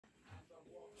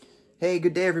Hey,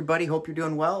 good day everybody. Hope you're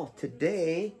doing well.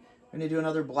 Today, I'm going to do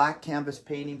another black canvas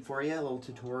painting for you, a little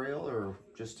tutorial, or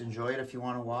just enjoy it if you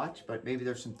want to watch, but maybe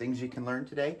there's some things you can learn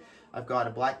today. I've got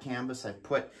a black canvas. I've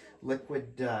put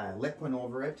liquid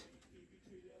over it,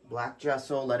 black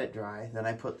gesso, let it dry. Then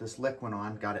I put this liquid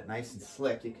on, got it nice and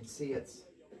slick. You can see it's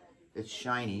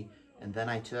shiny. And then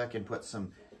I took and put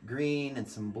some green and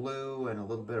some blue and a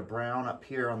little bit of brown up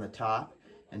here on the top.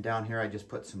 And down here I just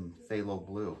put some phthalo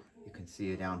blue. You can see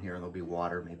it down here, there'll be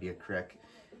water, maybe a creek,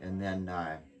 and then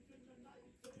there'll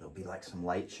be like some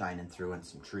light shining through and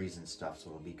some trees and stuff,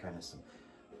 so it'll be kind of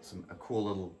a cool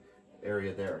little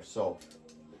area there. So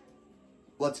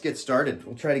let's get started.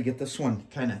 We'll try to get this one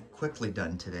kind of quickly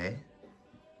done today.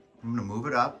 I'm gonna move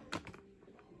it up.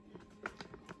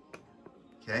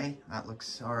 Okay, that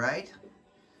looks all right.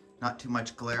 Not too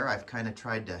much glare. I've kind of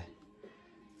tried to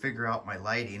figure out my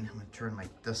lighting. I'm gonna turn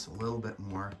this a little bit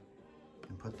more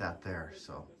and put that there.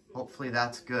 So hopefully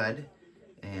that's good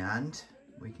and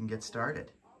we can get started.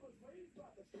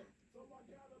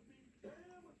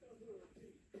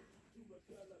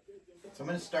 So I'm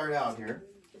going to start out here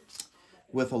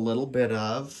with a little bit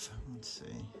of, let's see,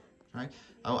 right?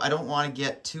 I don't want to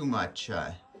get too much,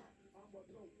 there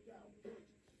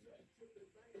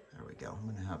we go. I'm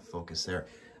going to have focus there.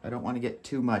 I don't want to get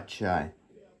too much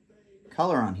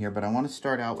color on here, but I want to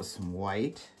start out with some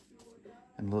white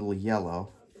and a little yellow,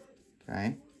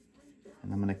 okay?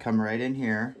 And I'm gonna come right in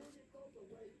here,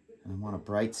 and I want a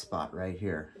bright spot right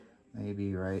here,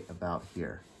 maybe right about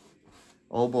here.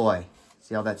 Oh boy,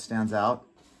 see how that stands out?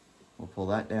 We'll pull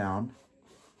that down,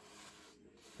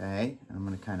 okay? And I'm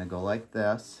gonna kind of go like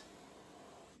this,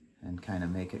 and kind of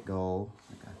make it go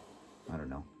like I don't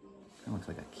know, kind of looks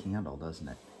like a candle, doesn't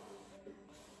it?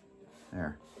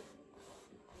 There.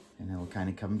 And it'll kind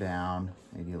of come down,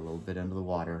 maybe a little bit into the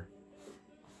water.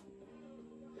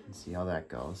 See how that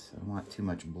goes. I don't want too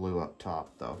much blue up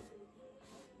top though.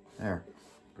 There.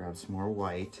 Grab some more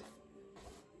white.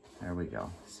 There we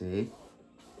go. See?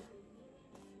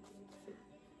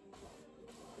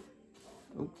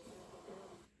 Oop.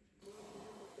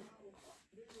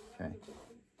 Okay.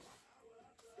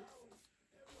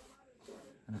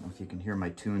 I don't know if you can hear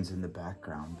my tunes in the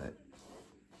background, but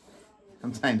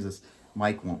sometimes this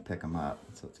mic won't pick them up,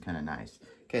 so it's kind of nice.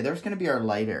 Okay, there's going to be our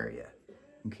light area.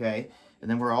 Okay, and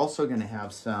then we're also going to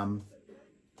have some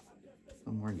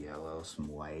more yellow, some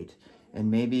white,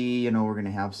 and maybe, you know, we're going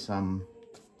to have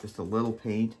just a little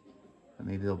paint, but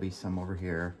maybe there'll be some over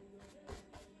here.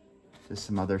 Just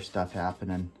some other stuff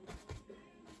happening.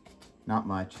 Not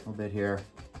much, a little bit here.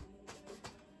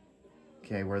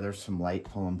 Okay, where there's some light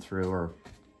pulling through, or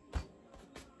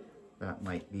that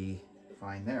might be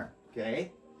fine there.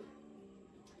 Okay,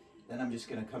 then I'm just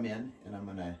going to come in and I'm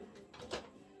going to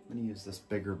use this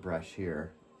bigger brush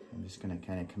here. I'm just going to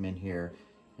kind of come in here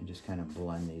and just kind of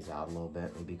blend these out a little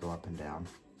bit, maybe go up and down.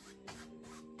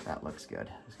 That looks good.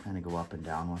 Just kind of go up and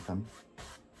down with them.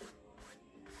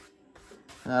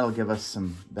 That'll give us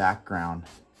some background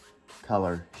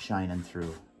color shining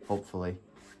through, hopefully.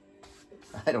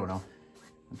 I don't know.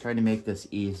 I'm trying to make this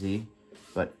easy,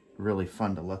 but really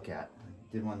fun to look at.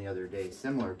 I did one the other day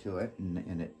similar to it,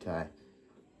 and it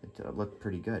looked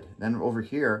pretty good. Then over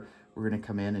here, we're going to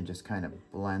come in and just kind of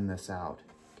blend this out,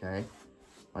 okay?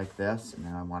 Like this, and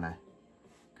then I want to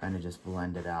kind of just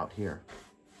blend it out here.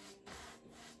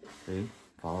 See?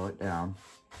 Follow it down.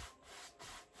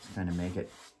 Just kind of make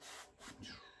it,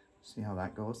 see how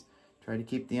that goes? Try to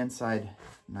keep the inside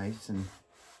nice and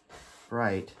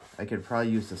bright. I could probably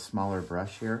use a smaller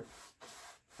brush here.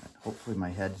 Hopefully my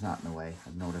head's not in the way.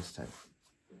 I've noticed it.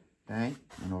 Okay?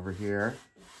 And over here.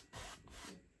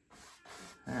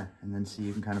 There, and then see,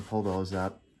 you can kind of pull those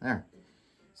up there.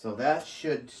 So that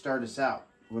should start us out,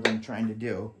 what I'm trying to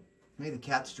do. Maybe the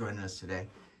cat's joining us today.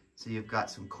 So you've got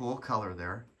some cool color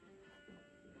there.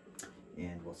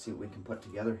 And we'll see what we can put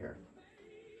together here.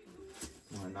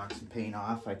 I want to knock some paint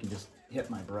off. I can just hit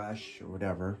my brush or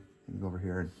whatever. And go over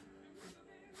here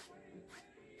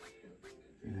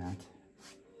and that.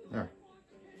 There.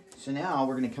 So now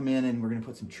we're going to come in and we're going to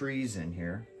put some trees in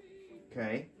here.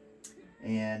 Okay.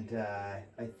 And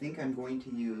I think I'm going to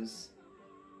use,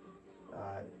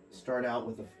 start out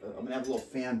with I'm going to have a little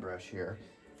fan brush here.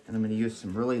 And I'm going to use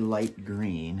some really light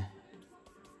green.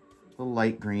 A little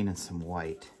light green and some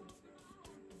white.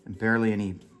 And barely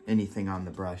anything on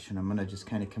the brush. And I'm going to just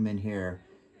kind of come in here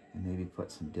and maybe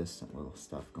put some distant little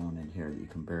stuff going in here that you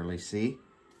can barely see.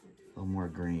 A little more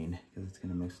green, because it's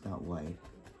going to mix that white.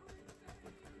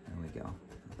 There we go.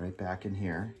 Right back in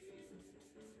here.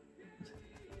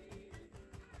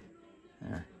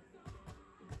 There.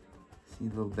 See a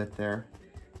little bit there?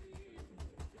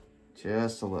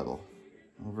 Just a little.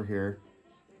 over here.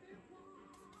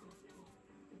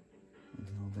 A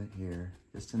little bit here,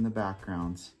 just in the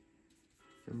backgrounds.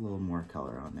 Get a little more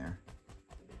color on there.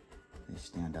 They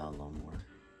stand out a little more.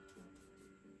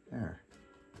 There.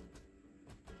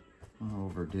 Not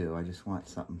overdue. I just want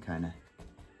something kind of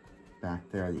back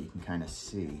there that you can kind of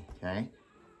see, okay?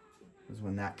 Because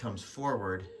when that comes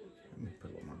forward, let me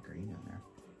put a little more green in there.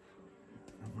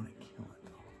 I don't want to kill it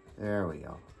though. There we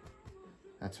go.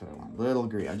 That's what I want. Little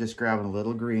green. I'm just grabbing a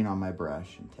little green on my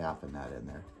brush and tapping that in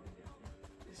there.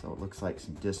 So it looks like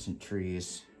some distant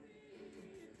trees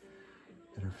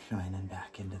that are shining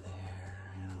back into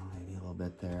there. You know, maybe a little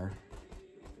bit there.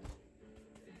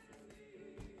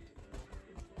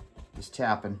 Just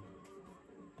tapping.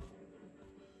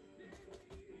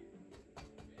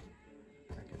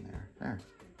 Back in there. There.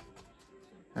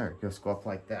 There it goes, go up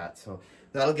like that. So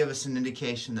that'll give us an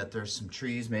indication that there's some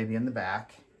trees maybe in the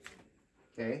back.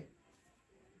 Okay.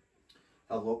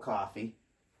 A little coffee.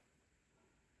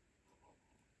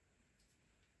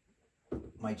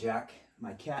 My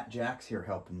cat Jack's here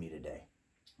helping me today.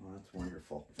 Oh, that's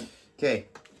wonderful. Okay,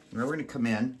 now we're gonna come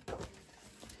in,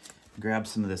 grab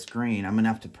some of this green. I'm gonna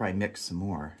have to probably mix some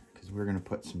more because we're gonna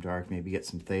put some dark, maybe get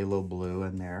some phthalo blue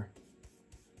in there.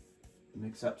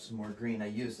 Mix up some more green. I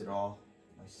used it all,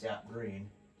 my sap green.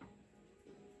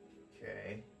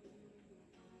 Okay.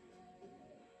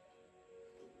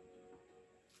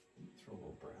 Throw a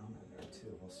little brown in there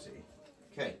too, we'll see.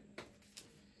 Okay.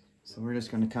 So we're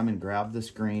just going to come and grab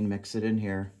this green, mix it in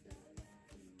here,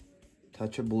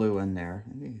 touch of blue in there.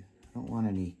 I don't want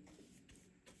any,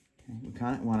 we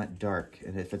kind of want it dark.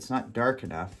 And if it's not dark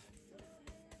enough,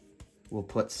 we'll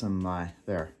put some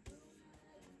there.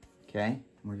 Okay,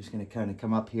 we're just going to kind of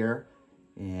come up here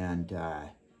and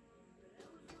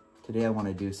today I want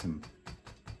to do some,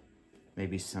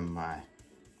 maybe some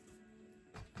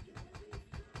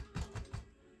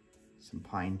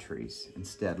pine trees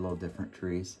instead, a little different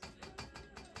trees.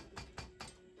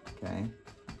 Okay,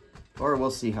 or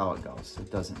we'll see how it goes. It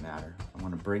doesn't matter. I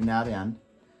want to bring that in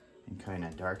and kind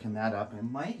of darken that up. I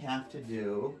might have to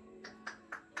do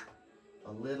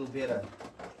a little bit of,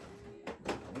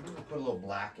 maybe we'll put a little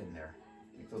black in there.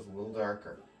 Make those a little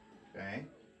darker. Okay.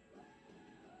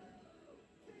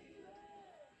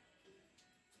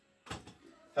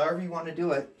 However you want to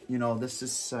do it, you know, this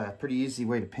is a pretty easy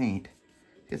way to paint.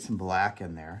 Get some black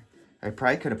in there. I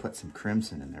probably could have put some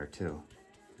crimson in there too.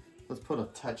 Let's put a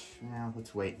touch, now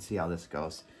let's wait and see how this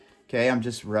goes. Okay, I'm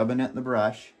just rubbing it in the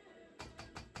brush.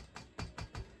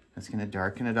 That's gonna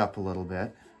darken it up a little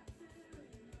bit.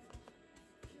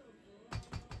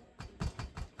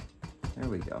 There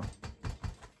we go.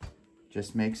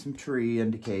 Just make some tree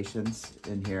indications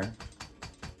in here.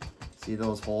 See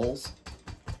those holes?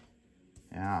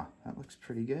 Yeah, that looks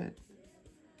pretty good.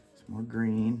 Some more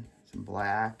green, some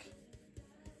black,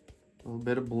 a little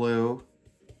bit of blue.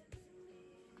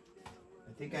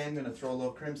 I think I am going to throw a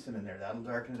little crimson in there. That'll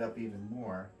darken it up even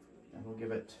more. And we'll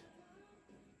give it,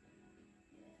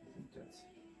 I think that's,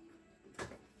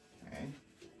 okay.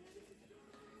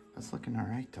 That's looking all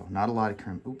right though. Not a lot of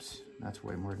crimson. Oops, that's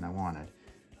way more than I wanted.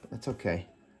 But that's okay.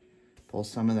 Pull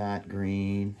some of that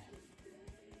green.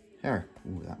 There.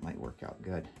 Ooh, that might work out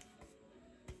good.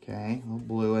 Okay, a little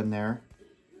blue in there.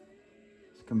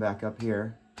 Let's come back up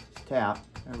here. Just tap.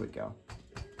 There we go.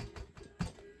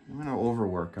 I'm going to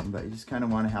overwork them, but you just kind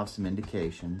of want to have some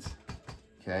indications.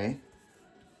 Okay.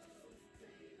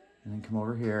 And then come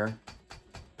over here.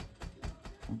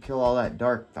 Don't kill all that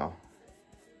dark though.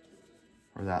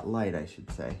 Or that light, I should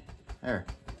say. There.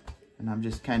 And I'm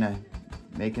just kind of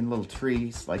making little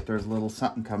trees, like there's a little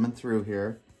something coming through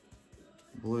here.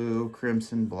 Blue,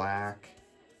 crimson, black,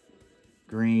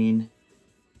 green.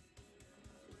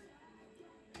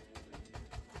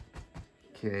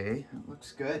 Okay, that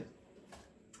looks good.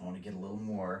 I want to get a little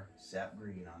more sap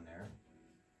green on there.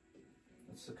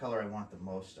 That's the color I want the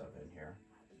most of in here.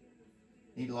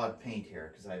 Need a lot of paint here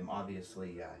because I'm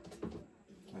obviously,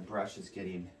 my brush is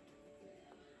getting,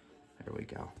 there we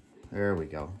go. There we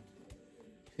go.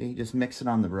 See, just mix it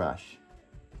on the brush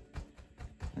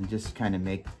and just kind of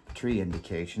make tree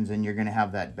indications, and you're going to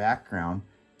have that background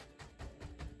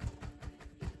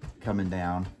coming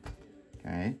down.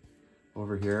 Okay,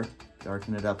 over here,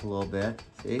 darken it up a little bit.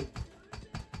 See?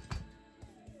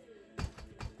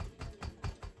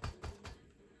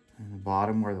 And the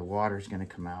bottom where the water's going to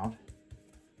come out.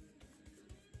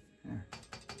 There.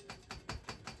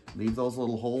 Leave those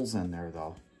little holes in there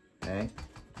though. Okay?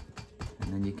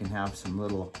 And then you can have some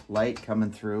little light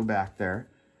coming through back there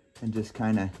and just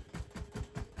kind of,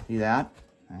 see that?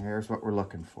 And here's what we're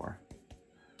looking for.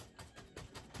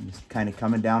 And just kind of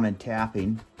coming down and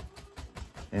tapping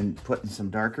and putting some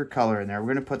darker color in there.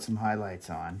 We're gonna put some highlights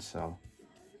on, so.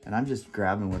 And I'm just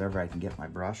grabbing whatever I can get my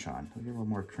brush on. We'll get a little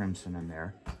more crimson in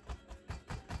there.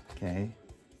 Okay,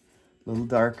 a little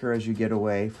darker as you get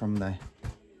away from the,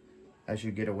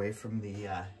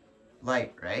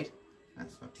 light, right?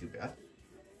 That's not too bad.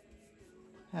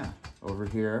 Yeah, over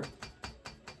here,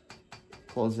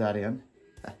 close that in.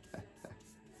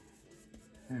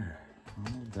 There, a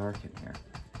little dark in here.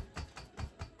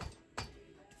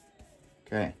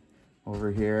 Okay,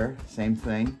 over here, same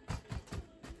thing.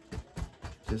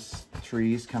 Just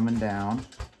trees coming down.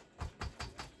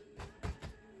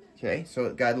 Okay, so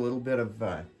it got a little bit of,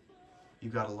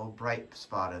 you've got a little bright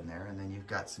spot in there, and then you've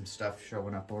got some stuff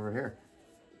showing up over here,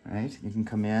 right? You can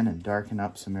come in and darken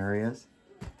up some areas.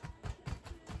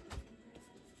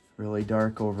 Really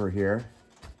dark over here.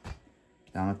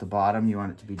 Down at the bottom, you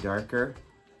want it to be darker,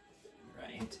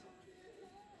 right?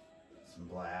 Some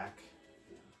black.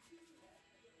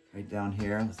 Right down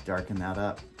here, let's darken that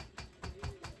up.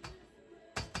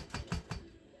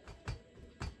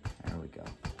 There we go.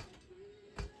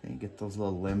 Okay, get those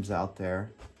little limbs out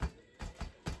there.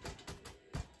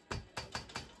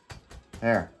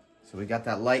 There. So we got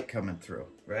that light coming through,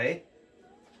 right?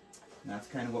 And that's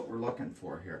kind of what we're looking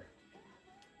for here.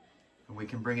 And we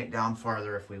can bring it down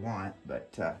farther if we want,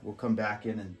 but we'll come back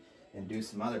in and do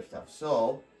some other stuff.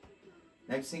 So,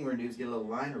 next thing we're gonna do is get a little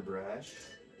liner brush.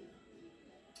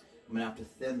 I'm gonna have to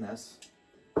thin this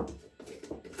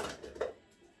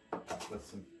with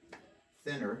some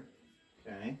thinner,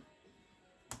 okay?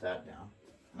 Put that down.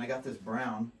 And I got this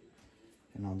brown,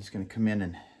 and I'm just gonna come in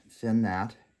and thin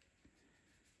that.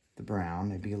 The brown,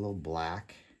 maybe a little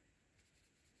black.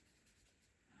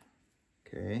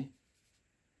 Okay.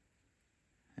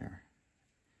 There.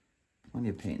 Plenty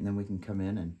of paint, and then we can come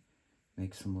in and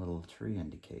make some little tree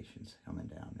indications coming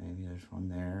down. Maybe there's one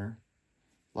there.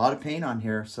 A lot of paint on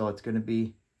here, so it's going to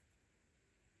be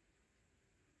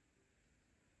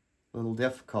a little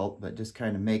difficult, but just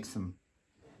kind of make some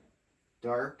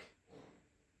dark.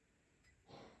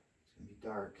 It's going to be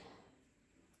dark.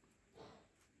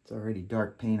 It's already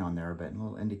dark paint on there, but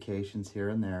little indications here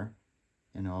and there.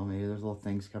 You know, maybe there's little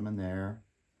things coming there.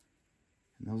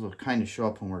 And those will kind of show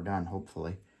up when we're done,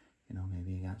 hopefully. You know,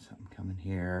 maybe you got something coming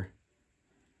here.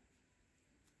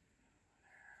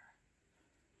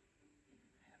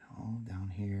 Down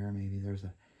here, maybe there's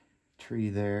a tree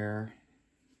there.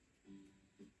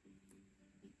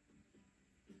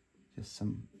 Just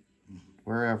some,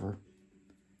 wherever.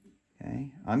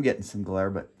 Okay, I'm getting some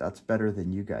glare, but that's better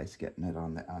than you guys getting it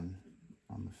on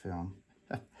the film.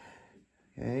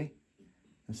 Okay,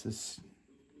 this is,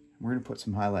 we're gonna put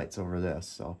some highlights over this,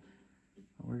 so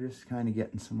we're just kind of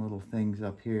getting some little things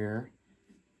up here.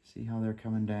 See how they're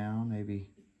coming down? Maybe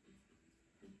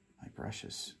my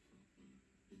brushes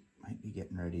might be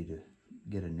getting ready to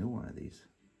get a new one of these.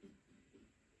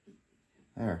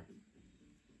 There.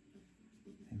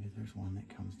 Maybe there's one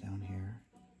that comes down here.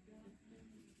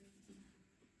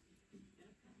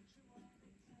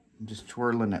 I'm just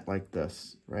twirling it like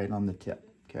this, right on the tip,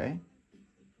 okay?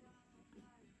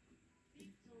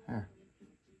 There.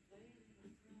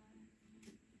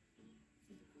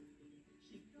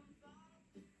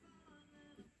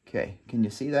 Okay, can you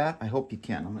see that? I hope you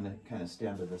can. I'm gonna kind of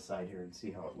stand to the side here and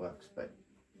see how it looks, but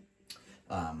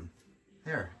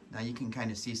there. Now you can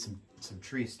kind of see some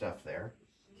tree stuff there,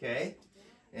 okay?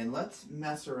 And let's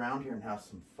mess around here and have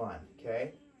some fun,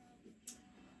 okay?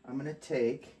 I'm gonna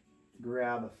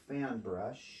grab a fan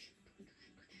brush,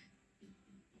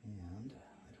 and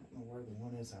I don't know where the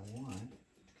one is I want.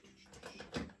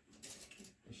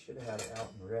 I should have had it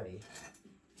out and ready.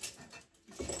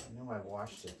 I know I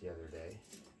washed it the other day.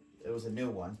 It was a new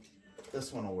one.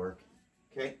 This one will work.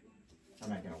 Okay?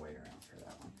 I'm not going to wait around for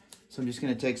that one. So I'm just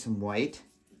going to take some white,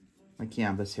 my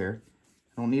canvas here.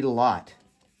 I don't need a lot.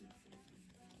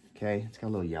 Okay? It's got a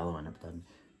little yellow in it.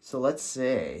 So let's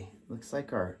say, let's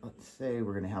say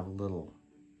we're going to have a little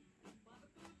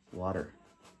water.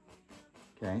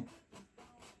 Okay?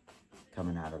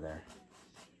 Coming out of there.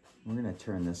 We're going to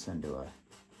turn this into a,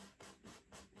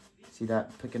 see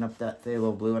that, picking up that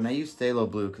phthalo blue, and I use phthalo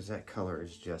blue because that color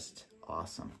is just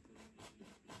awesome.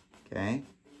 Okay,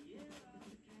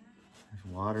 there's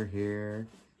water here,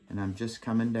 and I'm just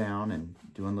coming down and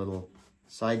doing little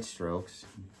side strokes,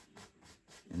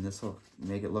 and this will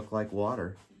make it look like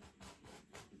water.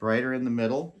 Brighter in the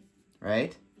middle,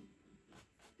 right?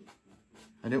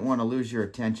 I didn't want to lose your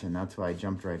attention, that's why I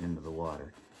jumped right into the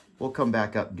water. We'll come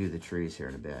back up and do the trees here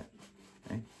in a bit.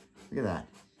 Okay, look at that.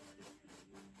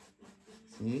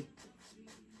 See?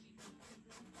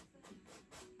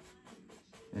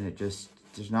 And it just,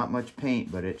 there's not much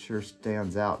paint, but it sure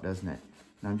stands out, doesn't it?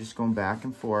 And I'm just going back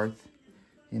and forth.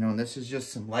 You know, and this is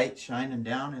just some light shining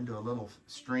down into a little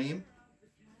stream.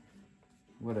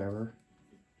 Whatever.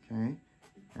 Okay,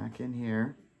 back in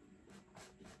here.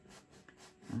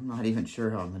 I'm not even sure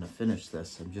how I'm going to finish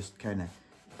this. I'm just kind of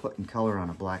putting color on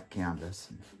a black canvas.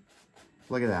 And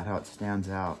look at that, how it stands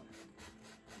out.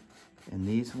 And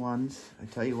these ones, I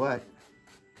tell you what,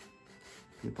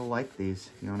 people like these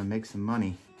if you want to make some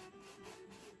money.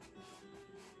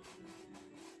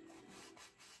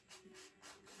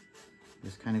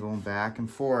 Just kind of going back and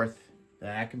forth,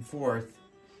 back and forth.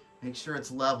 Make sure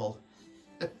it's level.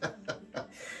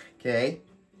 Okay,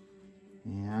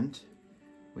 and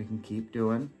we can keep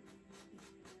doing.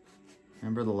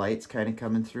 Remember, the light's kind of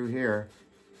coming through here,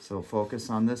 so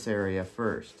focus on this area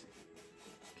first.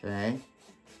 Okay,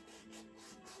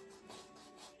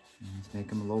 and let's make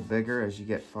them a little bigger as you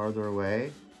get farther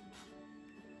away.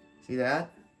 See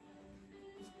that?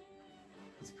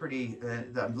 It's pretty.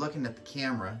 I'm looking at the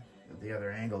camera at the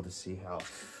other angle to see how,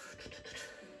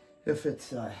 if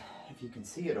it's if you can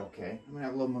see it okay. I'm gonna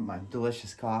have a little bit of my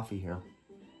delicious coffee here.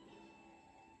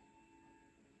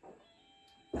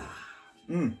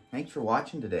 Thanks for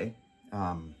watching today.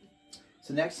 So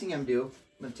next thing I'm gonna do,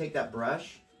 I'm gonna take that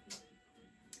brush,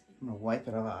 I'm gonna wipe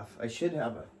it off. I should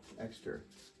have an extra.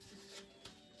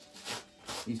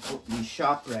 These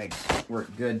shop rags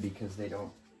work good because they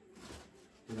don't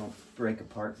break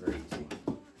apart very easy.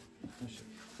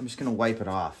 I'm just gonna wipe it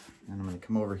off, and I'm gonna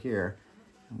come over here,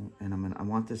 and I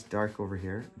want this dark over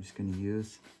here. I'm just gonna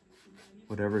use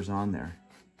whatever's on there.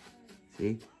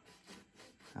 See?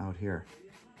 Out here.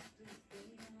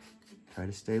 Try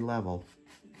to stay level.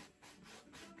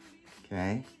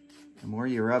 Okay? The more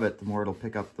you rub it, the more it'll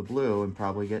pick up the blue and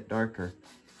probably get darker.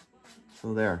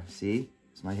 So there, see?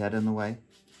 Is my head in the way?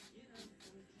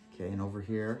 Okay, and over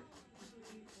here,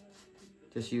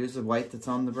 just use the white that's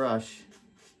on the brush.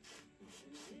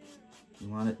 You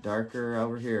want it darker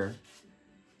over here.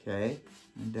 Okay,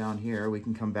 and down here we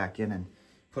can come back in and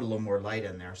put a little more light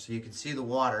in there. So you can see the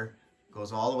water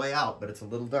goes all the way out, but it's a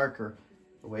little darker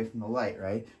away from the light,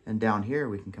 right? And down here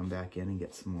we can come back in and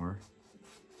get some more,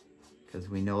 because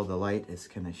we know the light is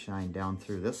going to shine down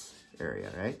through this area,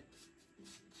 right?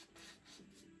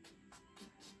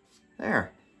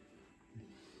 There.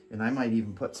 And I might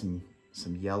even put some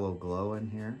yellow glow in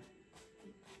here.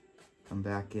 Come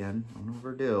back in, don't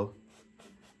overdo.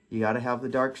 You got to have the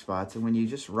dark spots, and when you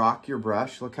just rock your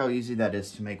brush, look how easy that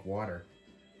is to make water.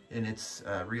 And it's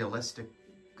realistic,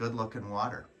 good looking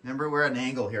water. Remember, we're at an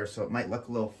angle here, so it might look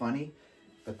a little funny,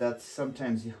 but that's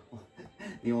sometimes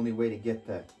the only way to get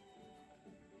the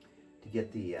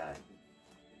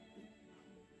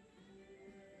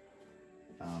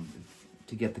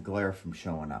glare from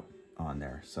showing up on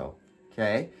there. So,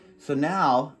 okay. So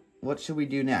now, what should we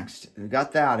do next? We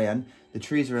got that in. The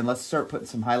trees are in. Let's start putting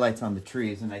some highlights on the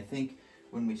trees. And I think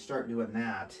when we start doing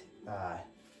that,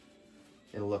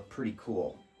 it'll look pretty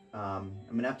cool. I'm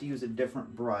going to have to use a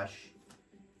different brush.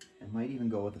 I might even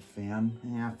go with a fan.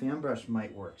 Yeah, fan brush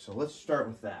might work. So let's start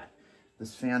with that.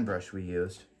 This fan brush we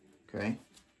used. Okay.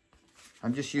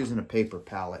 I'm just using a paper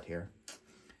palette here.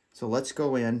 So let's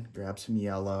go in, grab some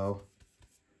yellow,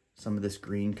 some of this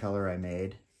green color I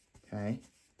made. Okay.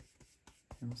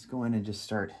 And let's go in and just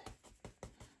start.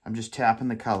 I'm just tapping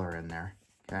the color in there.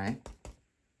 Okay.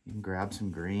 You can grab some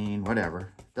green,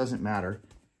 whatever. Doesn't matter.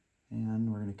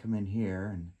 And we're going to come in here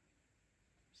and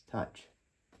just touch.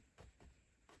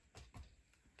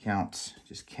 Counts.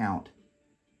 Just count.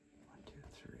 1, 2,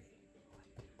 3.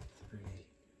 1, 2, 3.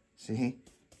 See?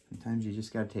 Sometimes you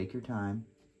just got to take your time.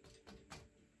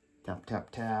 Tap, tap,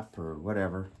 tap, or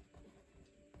whatever.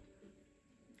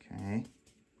 Okay.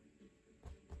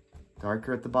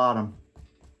 Darker at the bottom.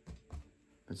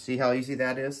 But see how easy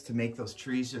that is to make those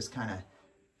trees just kind of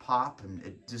pop, and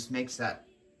it just makes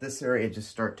this area just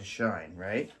start to shine,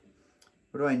 right?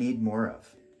 What do I need more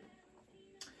of?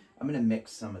 I'm going to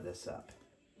mix some of this up,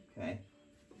 okay?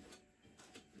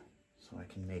 So I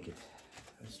can make it.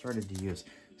 I started to use.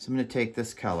 So I'm going to take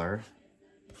this color,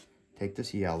 take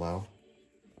this yellow,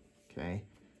 okay?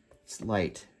 It's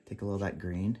light. Take a little of that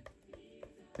green.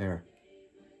 There.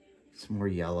 Some more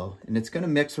yellow. And it's going to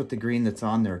mix with the green that's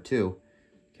on there too.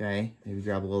 Okay, maybe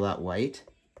grab a little of that white.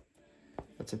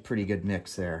 That's a pretty good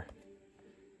mix there.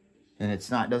 And it's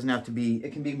not, doesn't have to be,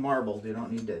 it can be marbled. You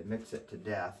don't need to mix it to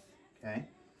death. Okay,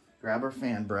 grab our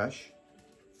fan brush.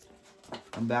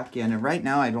 Come back in. And right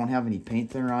now I don't have any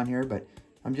paint thinner on here, but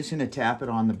I'm just going to tap it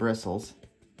on the bristles.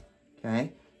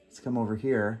 Okay, let's come over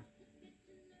here.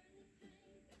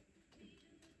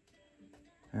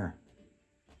 There.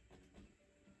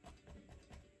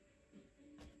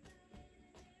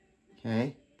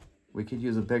 Okay, We could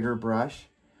use a bigger brush.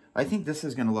 I think this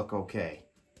is gonna look okay.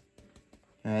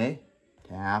 Okay,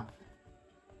 tap.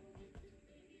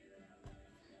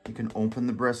 You can open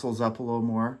the bristles up a little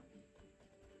more.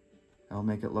 That'll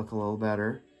make it look a little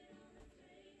better.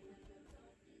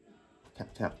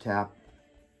 Tap, tap, tap.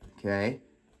 Okay,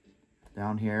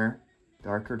 down here,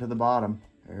 darker to the bottom,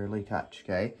 barely touch,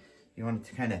 okay? You want it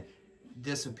to kind of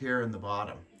disappear in the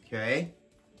bottom, okay?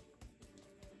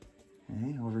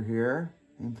 Okay, over here,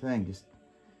 same thing, just,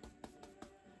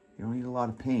 you don't need a lot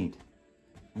of paint.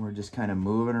 And we're just kind of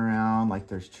moving around like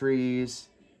there's trees,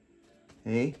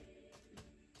 okay?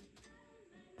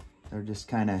 Or just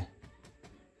kind of,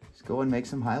 just go and make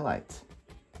some highlights.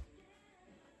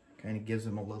 Kind of gives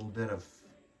them a little bit of,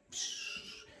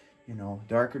 you know,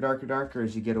 darker, darker, darker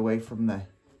as you get away from the,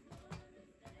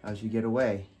 as you get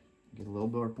away. Get a little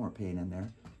bit more paint in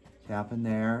there. Tap in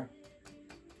there.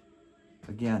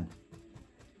 Again,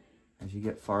 as you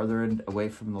get farther away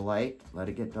from the light, let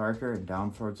it get darker and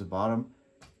down towards the bottom.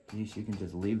 You can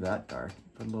just leave that dark.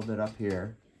 Put a little bit up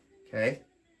here. Okay.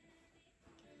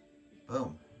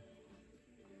 Boom.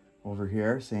 Over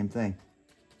here, same thing.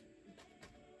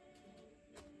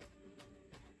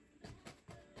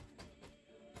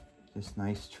 Just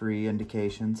nice tree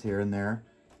indications here and there.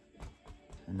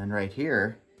 And then right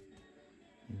here,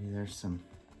 maybe there's some,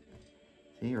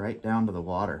 see, right down to the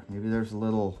water. Maybe there's a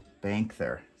little bank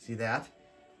there. See that?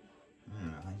 I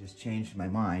don't know, I just changed my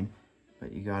mind.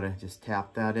 But you gotta just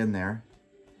tap that in there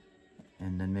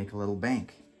and then make a little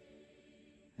bank.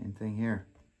 Same thing here.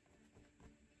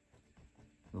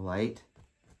 The light,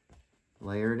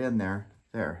 layer it in there.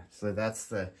 There, so that's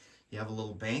the, you have a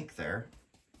little bank there.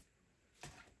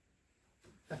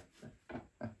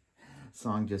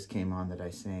 Song just came on that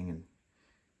I sang in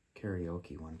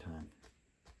karaoke one time.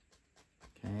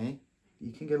 Okay,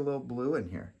 you can get a little blue in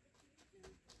here.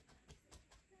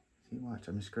 See, watch,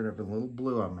 I'm just going to have a little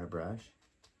blue on my brush.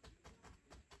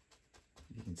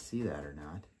 If you can see that or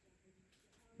not.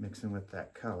 Mixing with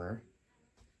that color.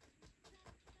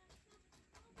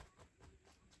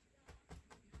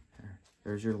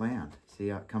 There's your land. See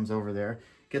how it comes over there?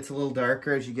 Gets a little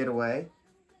darker as you get away.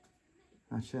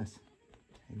 Watch this.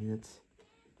 Maybe it's...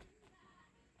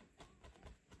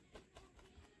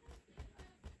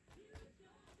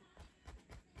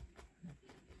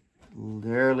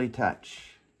 barely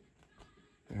touch.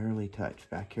 Barely touch.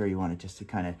 Back here you want it just to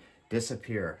kind of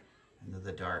disappear into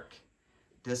the dark.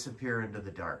 Disappear into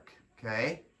the dark.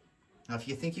 Okay? Now if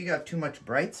you think you got too much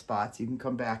bright spots, you can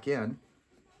come back in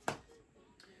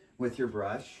with your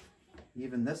brush.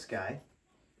 Even this guy.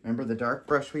 Remember the dark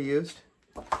brush we used?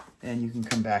 And you can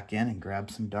come back in and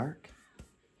grab some dark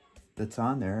that's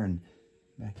on there and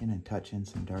back in and touch in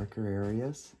some darker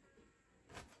areas.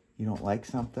 You don't like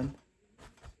something?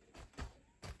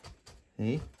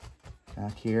 See?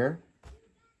 Back here.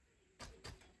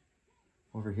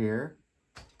 Over here.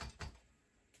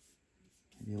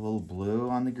 Maybe a little blue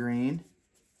on the green.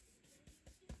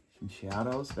 Some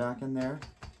shadows back in there.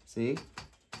 See?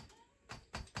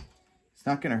 It's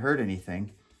not going to hurt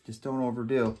anything. Just don't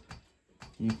overdo.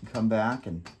 You can come back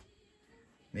and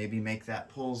maybe make that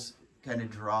pulls, kind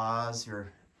of draws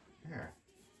or there.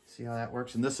 See how that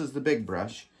works? And this is the big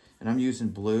brush. And I'm using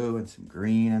blue and some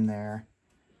green in there.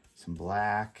 Some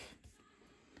black.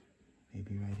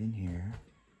 Maybe right in here.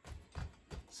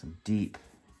 Some deep.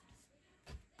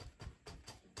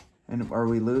 And are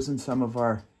we losing some of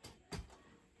our,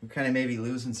 we're kind of maybe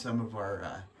losing some of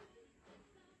our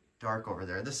dark over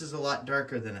there. This is a lot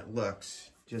darker than it looks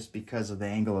just because of the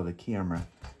angle of the camera.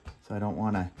 So I don't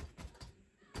want to,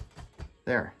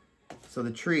 there. So the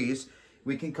trees,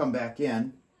 we can come back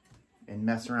in and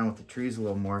mess around with the trees a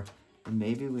little more. And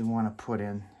maybe we want to put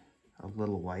in a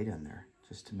little white in there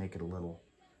just to make it a little,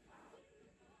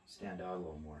 stand out a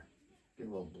little more. Get a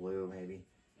little blue maybe.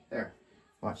 There,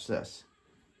 watch this.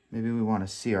 Maybe we want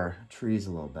to see our trees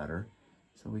a little better.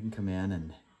 So we can come in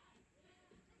and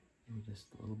maybe just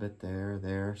a little bit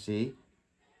there, see?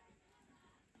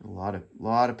 A lot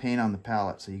of paint on the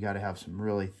palette, so you got to have some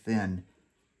really thin.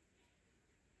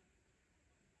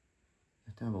 You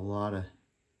have to have a lot of,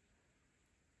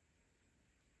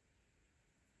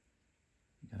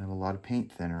 you got to have a lot of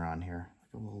paint thinner on here,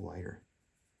 like a little lighter.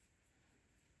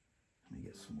 Let me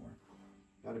get some more.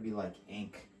 Got to be like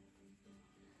ink.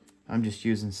 I'm just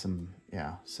using some,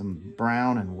 yeah, some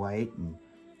brown and white and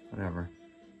whatever.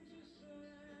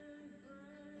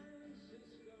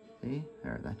 See?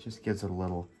 There, that just gives it a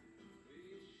little...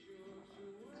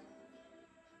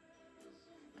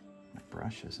 My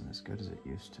brush isn't as good as it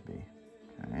used to be.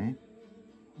 Okay.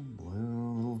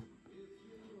 Blue, little,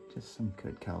 just some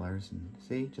good colors. And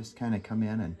see, just kind of come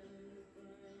in and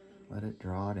let it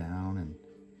draw down, and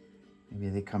maybe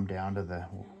they come down to the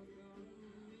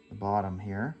bottom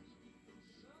here.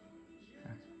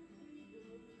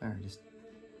 There, just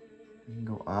you can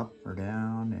go up or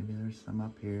down. Maybe there's some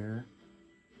up here.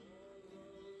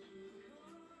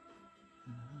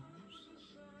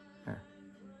 There.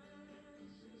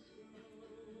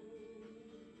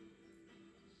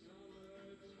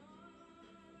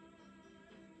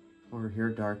 Over here,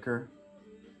 darker.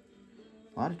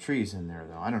 A lot of trees in there,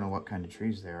 though. I don't know what kind of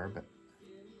trees they are, but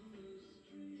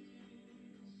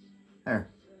there.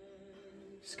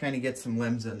 Just kind of get some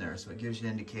limbs in there, so it gives you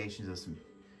indications of some.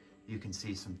 You can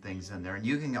see some things in there, and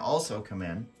you can also come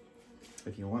in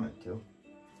if you wanted to.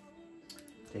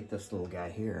 Take this little guy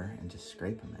here and just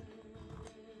scrape him in.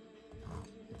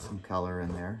 Get some color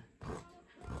in there.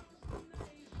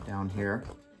 Down here,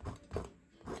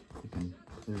 you can.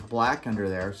 There's black under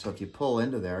there, so if you pull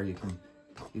into there, you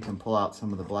can pull out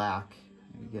some of the black.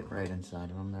 You get right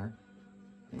inside of them there.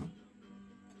 Okay.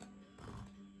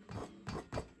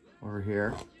 Over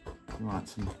here, you want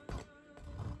some.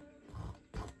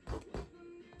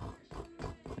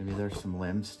 Maybe there's some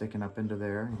limbs sticking up into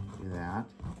there. You do that.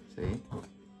 See?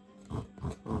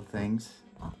 Little things.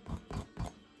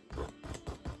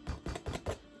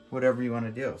 Whatever you want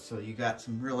to do. So you got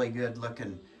some really good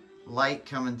looking light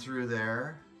coming through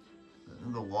there.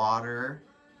 The water.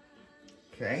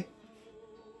 Okay.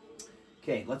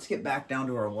 Okay, let's get back down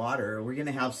to our water. We're going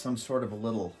to have some sort of a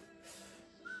little...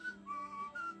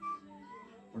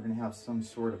 We're going to have some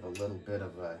sort of a little bit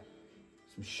of a...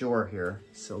 some shore here.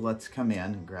 So let's come in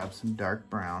and grab some dark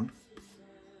brown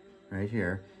right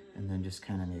here, and then just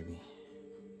kind of maybe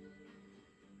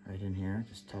right in here,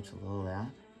 just touch a little of that.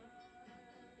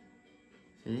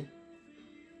 See?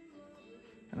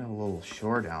 I have a little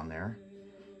shore down there.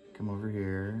 Come over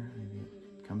here, maybe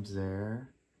it comes there.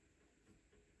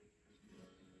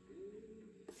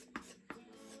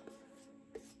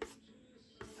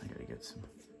 I gotta get some,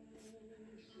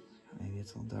 maybe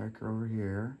it's a little darker over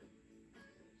here.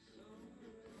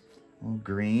 A little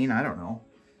green, I don't know.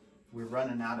 We're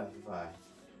running out of,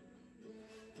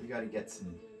 we got to get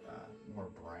some more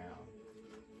brown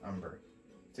umber.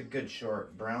 It's a good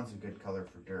short, brown's a good color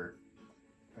for dirt.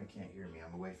 If I can't hear me,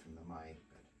 I'm away from the mic.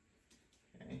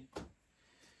 But, okay.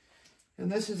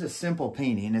 And this is a simple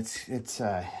painting. It's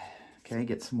okay,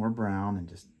 get some more brown and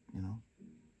just, you know,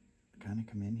 kind of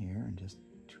come in here and just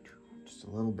a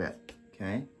little bit,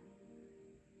 okay?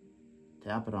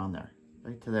 Tap it on there,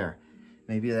 right to there.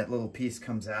 Maybe that little piece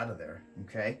comes out of there,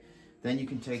 okay? Then you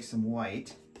can take some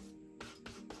white,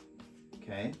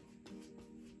 okay?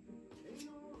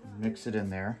 Mix it in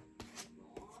there.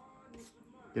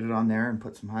 Get it on there and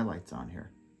put some highlights on here.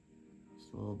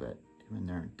 Just a little bit. Come in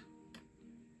there and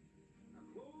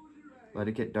let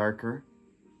it get darker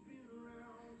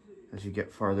as you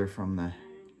get farther from the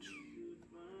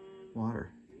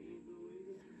water.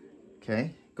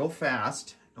 Okay? Go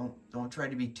fast. Don't try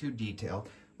to be too detailed.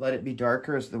 Let it be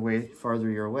darker as the way farther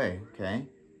you're away, okay?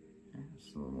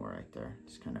 Just a little more right there.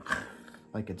 Just kind of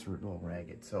like it's a little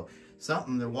ragged. So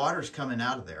something, the water's coming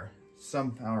out of there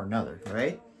somehow or another,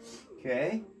 right?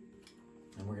 Okay.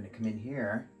 And we're gonna come in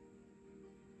here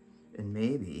and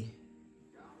maybe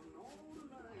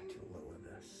do a little of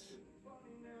this.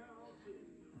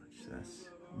 Watch this.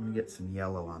 I'm gonna get some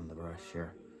yellow on the brush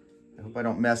here. I hope I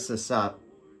don't mess this up.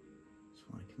 Just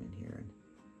wanna come in here and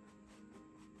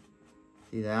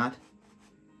see that?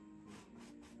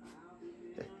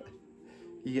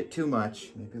 You get too much,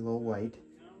 maybe a little white.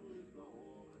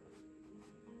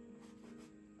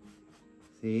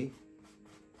 See?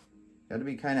 Gotta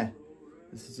be kind of,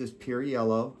 this is just pure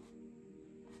yellow.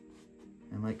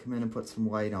 I might come in and put some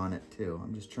white on it too.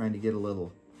 I'm just trying to get a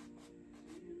little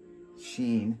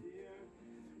sheen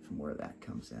from where that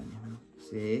comes in, you know?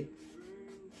 See?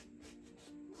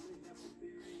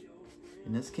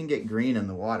 And this can get green in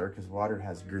the water because water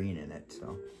has green in it,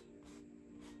 so.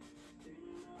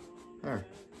 There.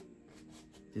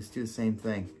 Just do the same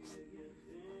thing.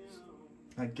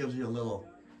 That gives you a little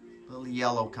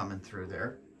yellow coming through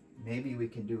there. Maybe we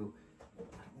can do, I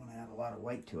don't want to add a lot of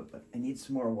white to it, but I need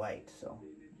some more white, so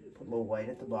put a little white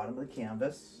at the bottom of the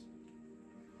canvas.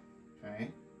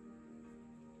 Okay.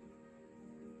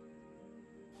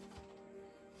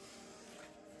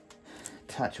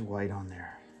 Touch of white on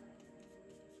there.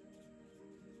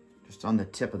 Just on the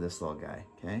tip of this little guy,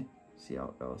 okay? See how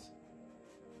it goes.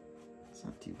 It's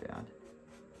not too bad.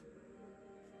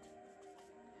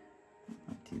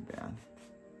 Not too bad.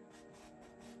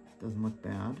 Doesn't look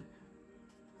bad.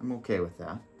 I'm okay with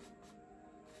that.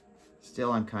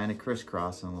 Still, I'm kind of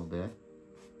crisscrossing a little bit.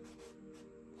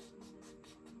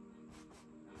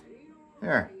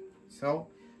 There. So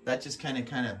that just kind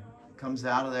of comes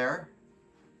out of there.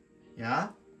 Yeah?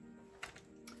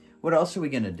 What else are we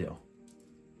going to do?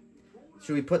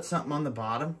 Should we put something on the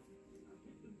bottom?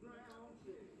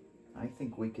 I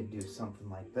think we could do something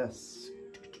like this.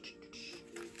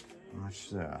 Watch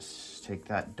this. Take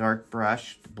that dark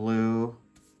brush, the blue,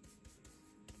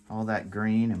 all that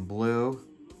green and blue.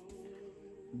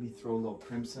 Maybe throw a little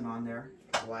crimson on there,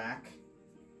 black.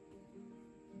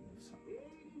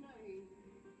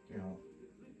 You know.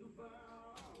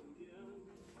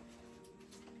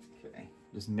 Okay,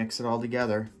 just mix it all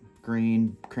together.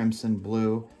 Green, crimson,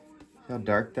 blue. See how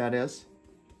dark that is?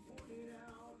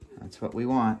 That's what we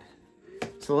want.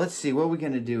 So let's see, what are we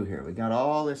gonna do here? We got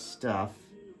all this stuff.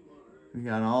 We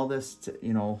got all this,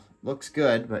 you know, looks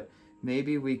good, but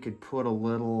maybe we could put a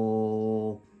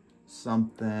little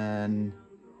something.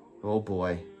 Oh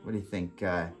boy, what do you think?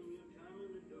 Maybe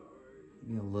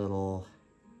a little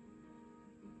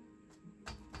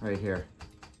right here.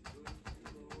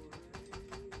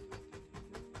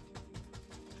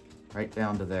 Right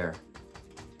down to there.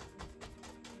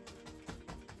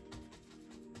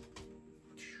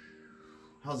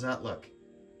 How's that look?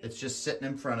 It's just sitting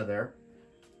in front of there.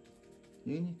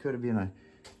 You could have been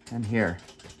in here.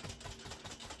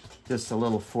 Just a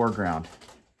little foreground.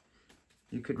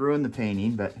 You could ruin the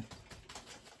painting, but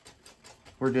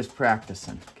we're just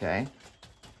practicing, okay?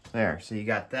 There, so you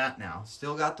got that now.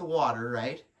 Still got the water,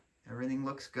 right? Everything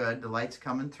looks good. The light's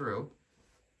coming through.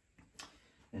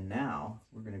 And now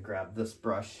we're gonna grab this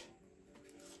brush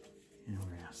and we're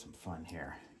gonna have some fun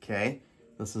here, okay?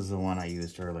 This is the one I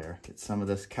used earlier. Get some of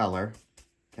this color,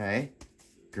 okay?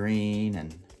 Green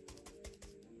and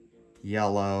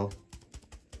yellow.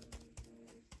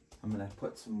 I'm gonna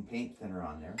put some paint thinner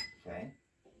on there, okay?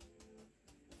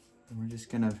 And we're just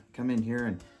gonna come in here,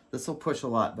 and this will push a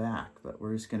lot back, but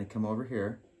we're just gonna come over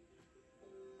here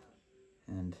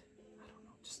and, I don't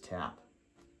know, just tap.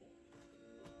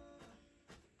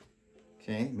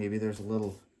 Okay, maybe there's a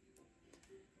little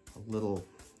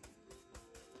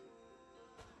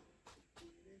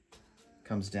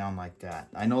comes down like that.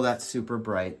 I know that's super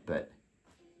bright, but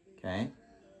okay,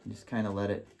 just kind of let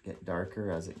it get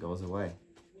darker as it goes away.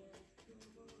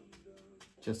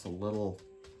 Just a little,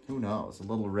 who knows, a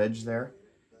little ridge there.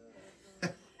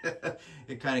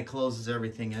 It kind of closes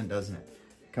everything in, doesn't it?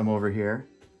 Come over here,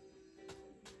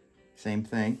 same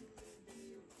thing.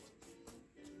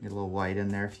 Get a little white in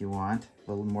there if you want, a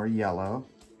little more yellow.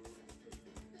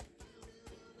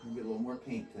 Maybe a little more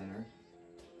paint thinner.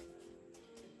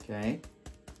 Okay.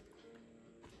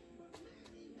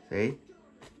 See?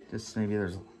 Just maybe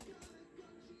there's,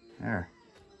 there.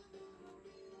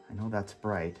 I know that's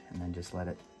bright, and then just let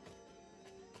it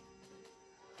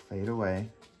fade away.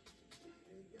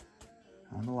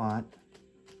 Not a lot.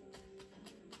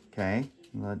 Okay.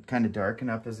 Let it kind of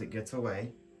darken up as it gets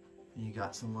away. And you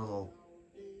got some little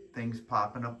things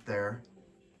popping up there.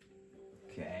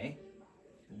 Okay.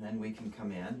 And then we can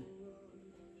come in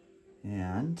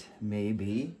and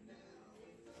maybe,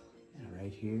 yeah,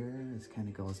 right here, this kind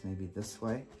of goes maybe this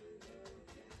way.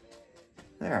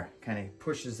 There, kind of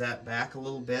pushes that back a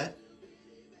little bit.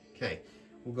 Okay,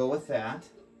 we'll go with that.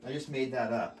 I just made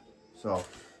that up. So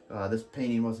this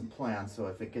painting wasn't planned, so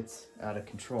if it gets out of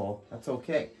control, that's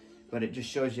okay. But it just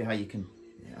shows you how you can,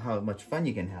 how much fun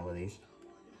you can have with these.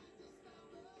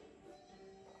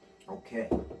 Okay,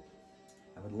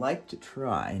 I would like to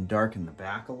try and darken the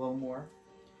back a little more.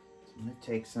 So I'm going to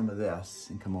take some of this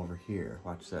and come over here.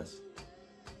 Watch this.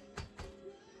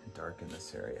 And darken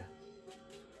this area.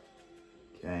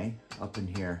 Okay, up in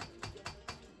here,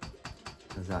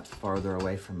 because that's farther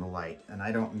away from the light. And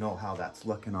I don't know how that's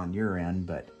looking on your end,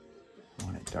 but I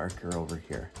want it darker over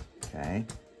here, okay?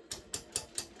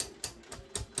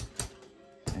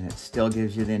 And it still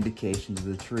gives you the indications of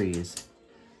the trees.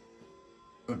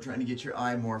 I'm trying to get your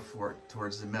eye more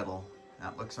towards the middle.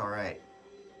 That looks all right.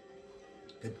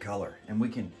 Good color. And we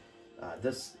can,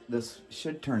 this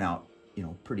should turn out, you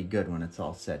know, pretty good when it's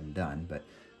all said and done, but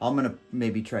I'm gonna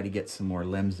maybe try to get some more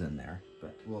limbs in there,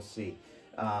 but we'll see.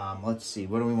 Let's see,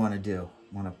 what do we wanna do?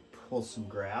 Wanna pull some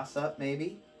grass up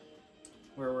maybe,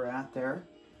 where we're at there?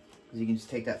 Because you can just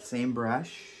take that same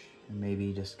brush and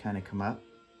maybe just kind of come up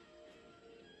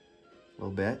a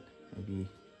little bit. Maybe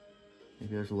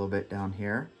there's a little bit down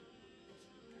here.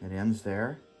 It ends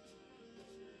there.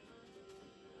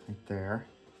 Right there.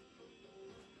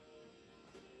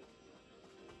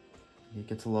 It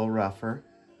gets a little rougher.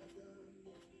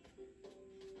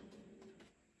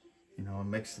 You know,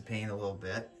 mix the paint a little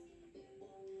bit.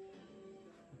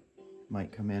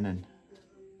 Might come in and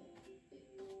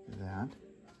do that.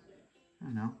 I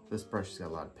don't know. This brush has got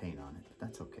a lot of paint on it, but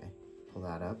that's okay. Pull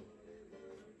that up.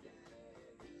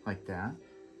 like that.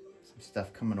 Some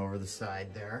stuff coming over the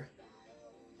side there.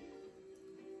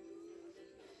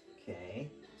 Okay,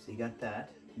 so you got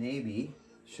that. Maybe,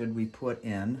 should we put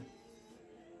in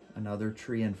another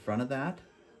tree in front of that?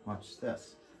 Watch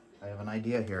this. I have an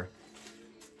idea here.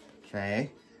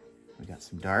 Okay, we got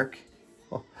some dark.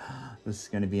 Oh, this is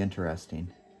going to be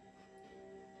interesting.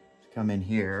 Let's come in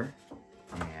here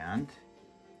and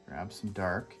grab some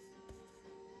dark.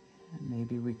 And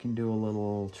maybe we can do a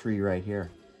little tree right here.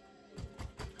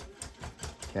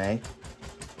 Okay,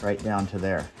 right down to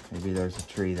there. Maybe there's a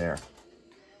tree there.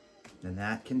 And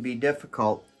that can be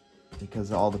difficult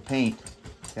because of all the paint,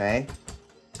 okay?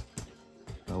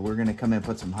 So we're gonna come in and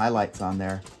put some highlights on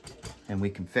there and we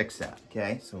can fix that,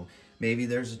 okay? So maybe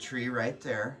there's a tree right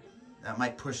there. That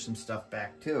might push some stuff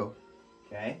back too,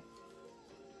 okay?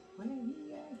 And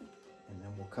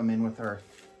then we'll come in with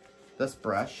this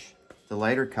brush, the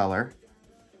lighter color.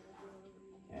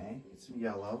 Okay, get some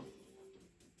yellow.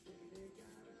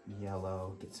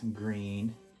 Yellow, get some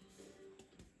green.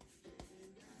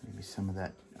 Maybe some of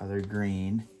that other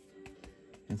green.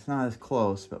 It's not as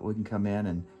close, but we can come in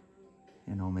and,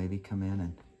 you know, maybe come in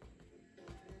and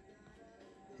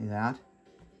see that?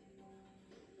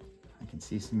 I can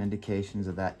see some indications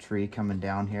of that tree coming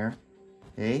down here.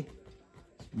 Okay?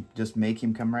 Just make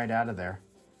him come right out of there.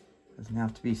 Doesn't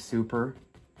have to be super.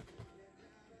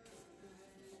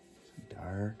 Some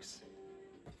darks.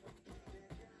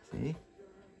 See?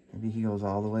 Maybe he goes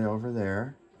all the way over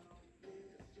there.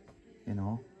 You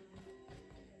know?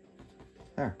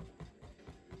 There.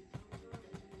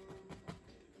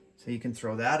 So you can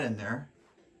throw that in there.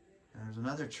 There's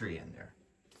another tree in there.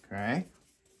 Okay?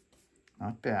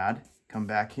 Not bad. Come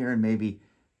back here and maybe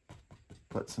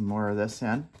put some more of this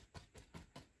in.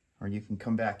 Or you can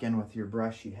come back in with your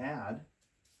brush you had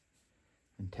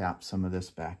and tap some of this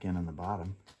back in on the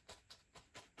bottom.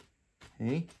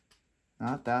 Okay?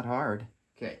 Not that hard.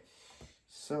 Okay,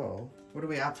 so what do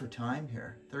we have for time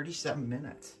here? 37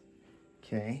 minutes.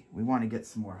 Okay, we want to get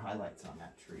some more highlights on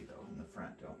that tree though in the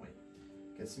front, don't we?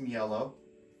 Get some yellow.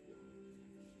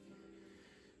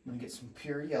 I'm gonna get some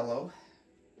pure yellow.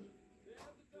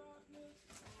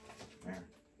 There,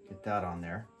 get that on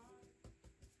there.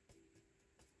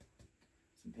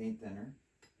 Some paint thinner.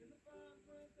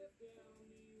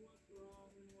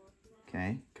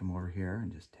 Okay, come over here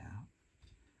and just tap.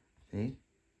 See?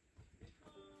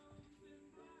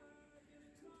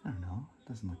 I don't know, it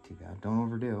doesn't look too bad. Don't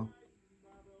overdo.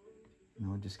 You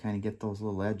know, just kind of get those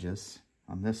little edges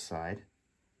on this side.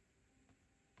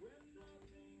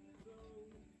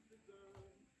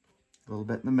 A little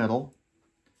bit in the middle.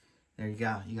 There you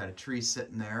go. You got a tree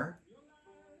sitting there.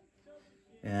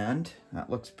 And that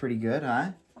looks pretty good,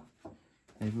 huh?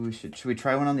 Maybe we should we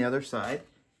try one on the other side?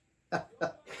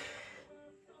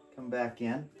 Come back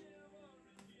in.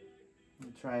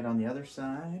 We'll try it on the other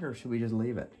side, or should we just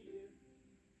leave it?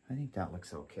 I think that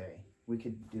looks okay. We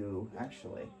could do,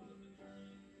 actually,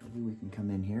 maybe we can come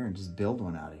in here and just build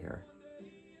one out of here.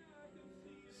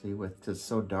 See, with it's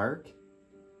so dark.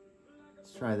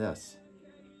 Let's try this.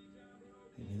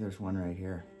 Maybe there's one right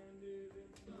here.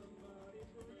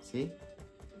 See?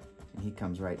 And he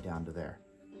comes right down to there.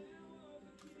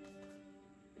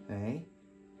 Okay.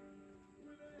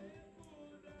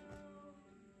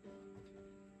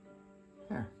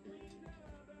 There.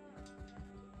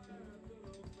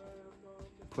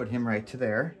 Put him right to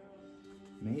there.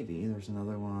 Maybe there's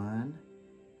another one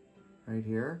right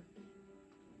here.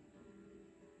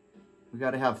 We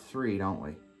got to have 3, don't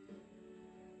we?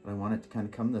 But I want it to kind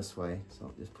of come this way, so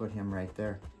I'll just put him right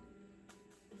there.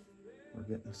 We're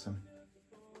getting some.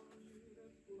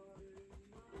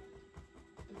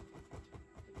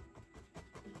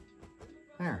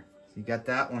 There. So you got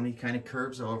that one. He kind of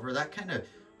curves over. That kind of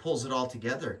pulls it all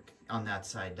together on that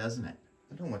side, doesn't it?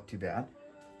 That don't look too bad.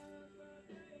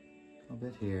 A little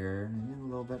bit here, and a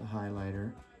little bit of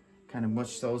highlighter. Kind of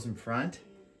mush those in front.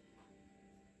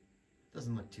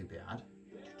 Doesn't look too bad.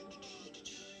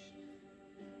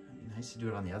 It'd be nice to do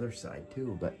it on the other side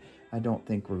too, but I don't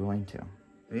think we're going to.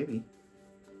 Maybe.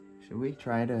 Should we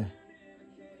try to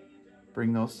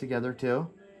bring those together too?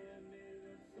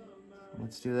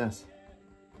 Let's do this.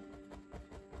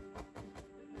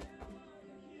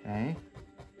 Okay.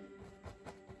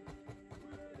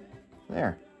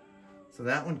 There. So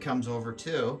that one comes over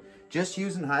too. Just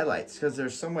using highlights because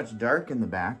there's so much dark in the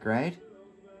back, right?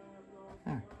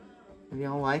 There. If you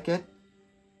don't like it,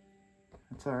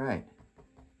 that's all right.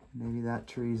 Maybe that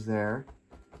tree's there.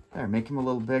 There, make him a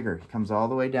little bigger. He comes all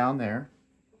the way down there.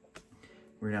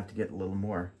 We're gonna have to get a little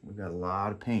more. We've got a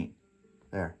lot of paint.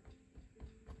 There.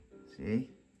 See?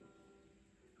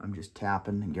 I'm just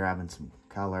tapping and grabbing some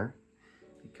color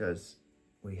because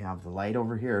we have the light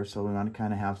over here, so we want to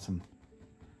kind of have some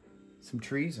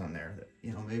trees on there that,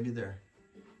 you know, maybe they're,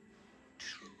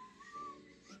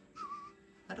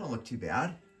 that don't look too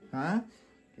bad, huh?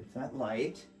 Get that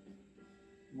light,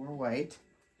 more white,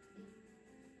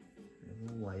 a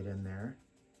little white in there,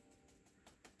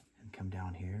 and come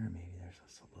down here, maybe there's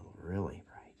just a little really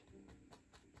bright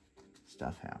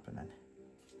stuff happening,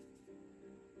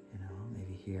 you know,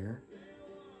 maybe here.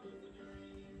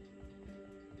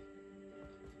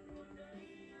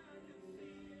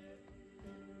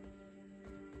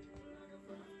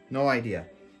 No idea.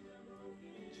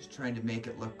 Just trying to make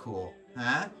it look cool,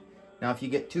 huh? Now, if you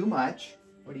get too much,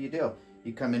 what do?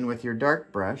 You come in with your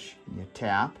dark brush and you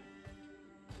tap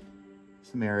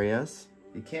some areas.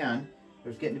 You can.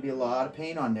 There's getting to be a lot of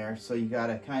paint on there, so you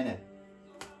gotta kind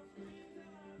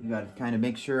of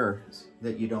make sure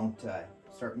that you don't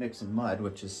start mixing mud,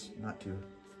 which is not too.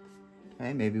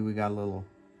 Okay, maybe we got a little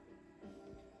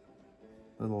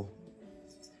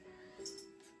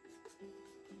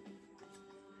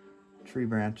tree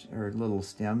branch or little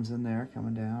stems in there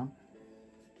coming down.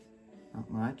 Not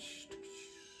much.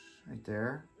 Right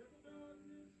there.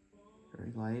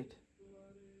 Very light.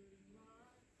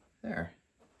 There.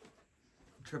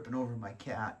 I'm tripping over my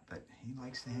cat, but he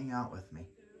likes to hang out with me.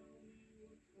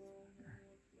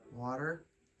 Water,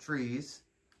 trees.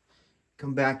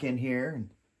 Come back in here and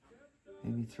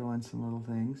maybe throw in some little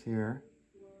things here.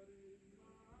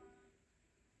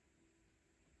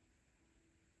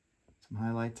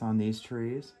 Highlights on these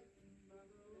trees.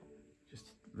 Just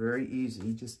very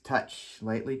easy. Just touch,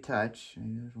 lightly touch.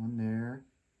 There's one there.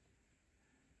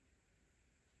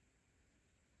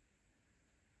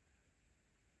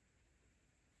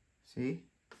 See?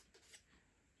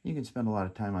 You can spend a lot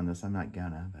of time on this. I'm not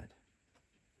gonna, but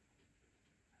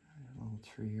a little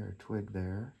tree or a twig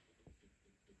there.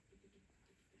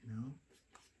 You know,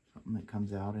 something that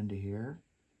comes out into here.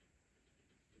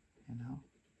 You know.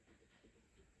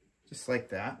 Just like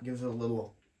that, gives it a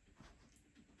little,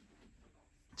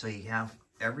 so you have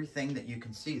everything that you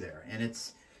can see there, and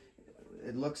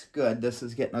it looks good. This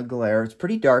is getting a glare. It's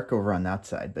pretty dark over on that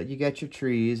side, but you got your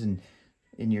trees and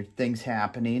your things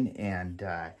happening, and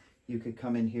you could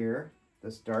come in here,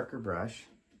 this darker brush,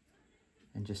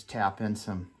 and just tap in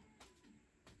some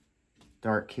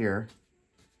dark here.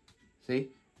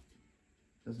 See?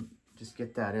 Doesn't just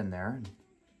get that in there.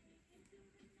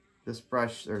 This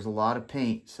brush, there's a lot of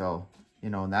paint, so, you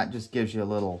know, and that just gives you a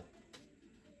little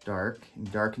dark. And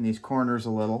darken these corners a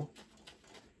little.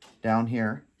 Down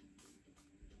here.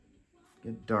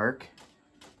 Get dark.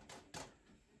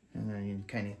 And then you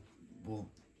kind of will,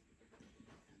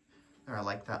 or I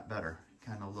like that better.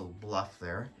 Kind of a little bluff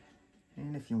there.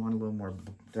 And if you want a little more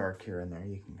dark here and there,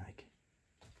 you can like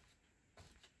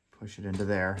push it into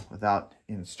there without,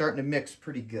 you know, starting to mix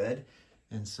pretty good.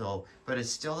 And so, but it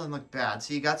still doesn't look bad.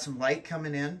 So you got some light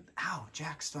coming in. Ow,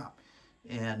 Jack, stop.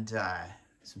 And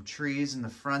some trees in the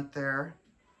front there.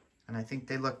 And I think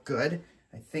they look good.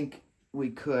 I think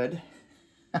we could.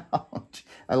 Ouch.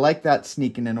 I like that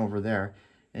sneaking in over there.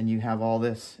 And you have all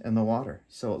this in the water.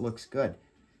 So it looks good.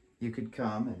 You could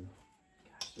come and,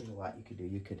 gosh, there's a lot you could do.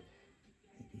 You could,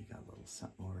 maybe you got a little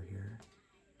something over here.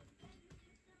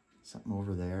 Something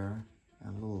over there.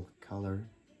 A little color.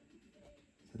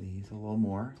 So these a little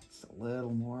more, just a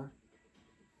little more.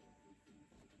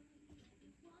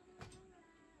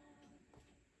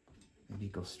 Maybe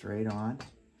go straight on.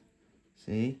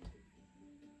 See?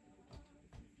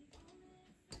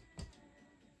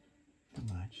 Too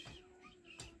much.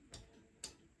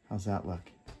 How's that look?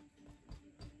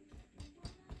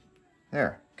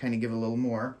 There, kind of give a little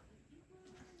more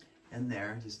in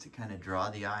there just to kind of draw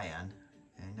the eye in.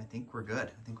 And I think we're good.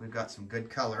 I think we've got some good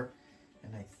color.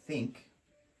 And I think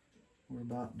we're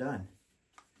about done.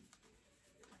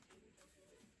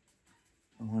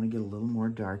 I want to get a little more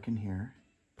dark in here.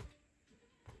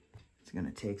 It's going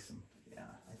to take some, yeah,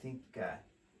 I think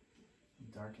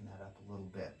darken that up a little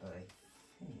bit, but I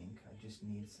think I just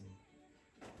need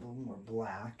a little more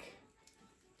black.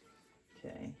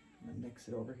 Okay, I'm going to mix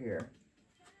it over here.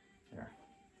 There.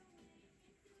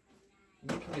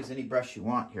 You can use any brush you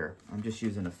want here. I'm just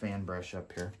using a fan brush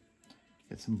up here.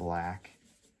 Get some black.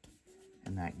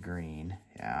 And that green,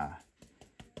 yeah.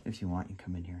 If you want, you can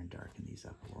come in here and darken these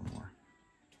up a little more.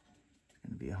 It's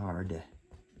going to be hard to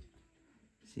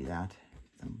see that.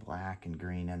 Some black and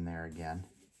green in there again.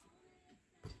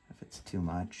 If it's too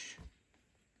much.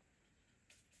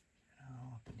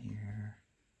 Up in here.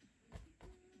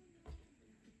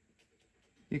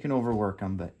 You can overwork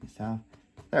them, but you saw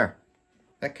there.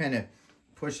 That kind of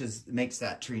makes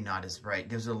that tree not as bright.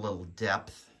 Gives it a little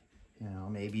depth. You know,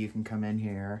 maybe you can come in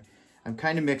here. I'm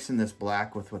kind of mixing this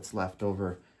black with what's left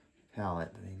over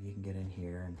palette. Maybe you can get in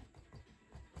here and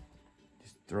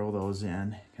just throw those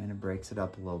in. Kind of breaks it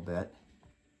up a little bit.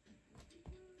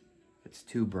 If it's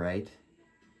too bright,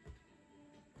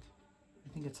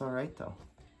 I think it's all right though.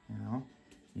 You know,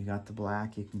 you got the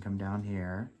black, you can come down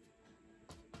here.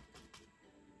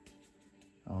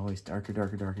 Always darker,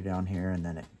 darker, darker down here, and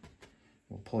then it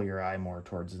will pull your eye more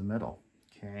towards the middle.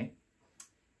 Okay.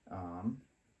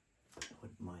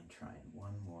 Wouldn't mind trying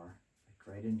one more,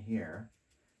 like right in here.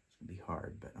 It's gonna be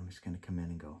hard, but I'm just gonna come in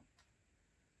and go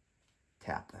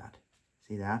tap that.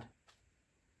 See that?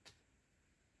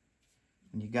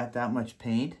 When you got that much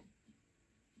paint,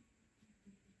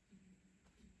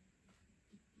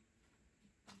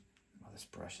 oh, this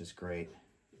brush is great.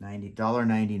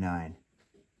 $90.99.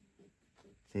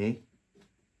 See?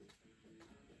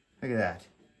 Look at that.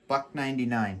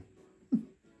 $1.99. And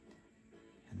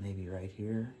maybe right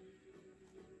here.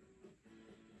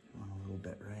 Want a little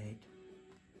bit right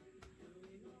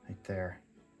there.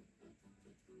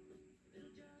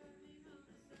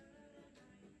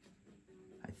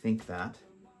 I think that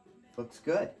looks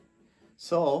good.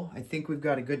 So I think we've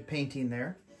got a good painting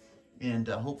there, and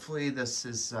hopefully this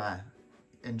is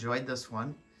enjoyed this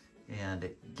one, and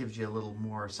it gives you a little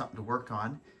more something to work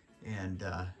on. And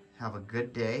have a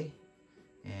good day,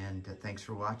 and thanks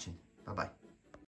for watching. Bye-bye.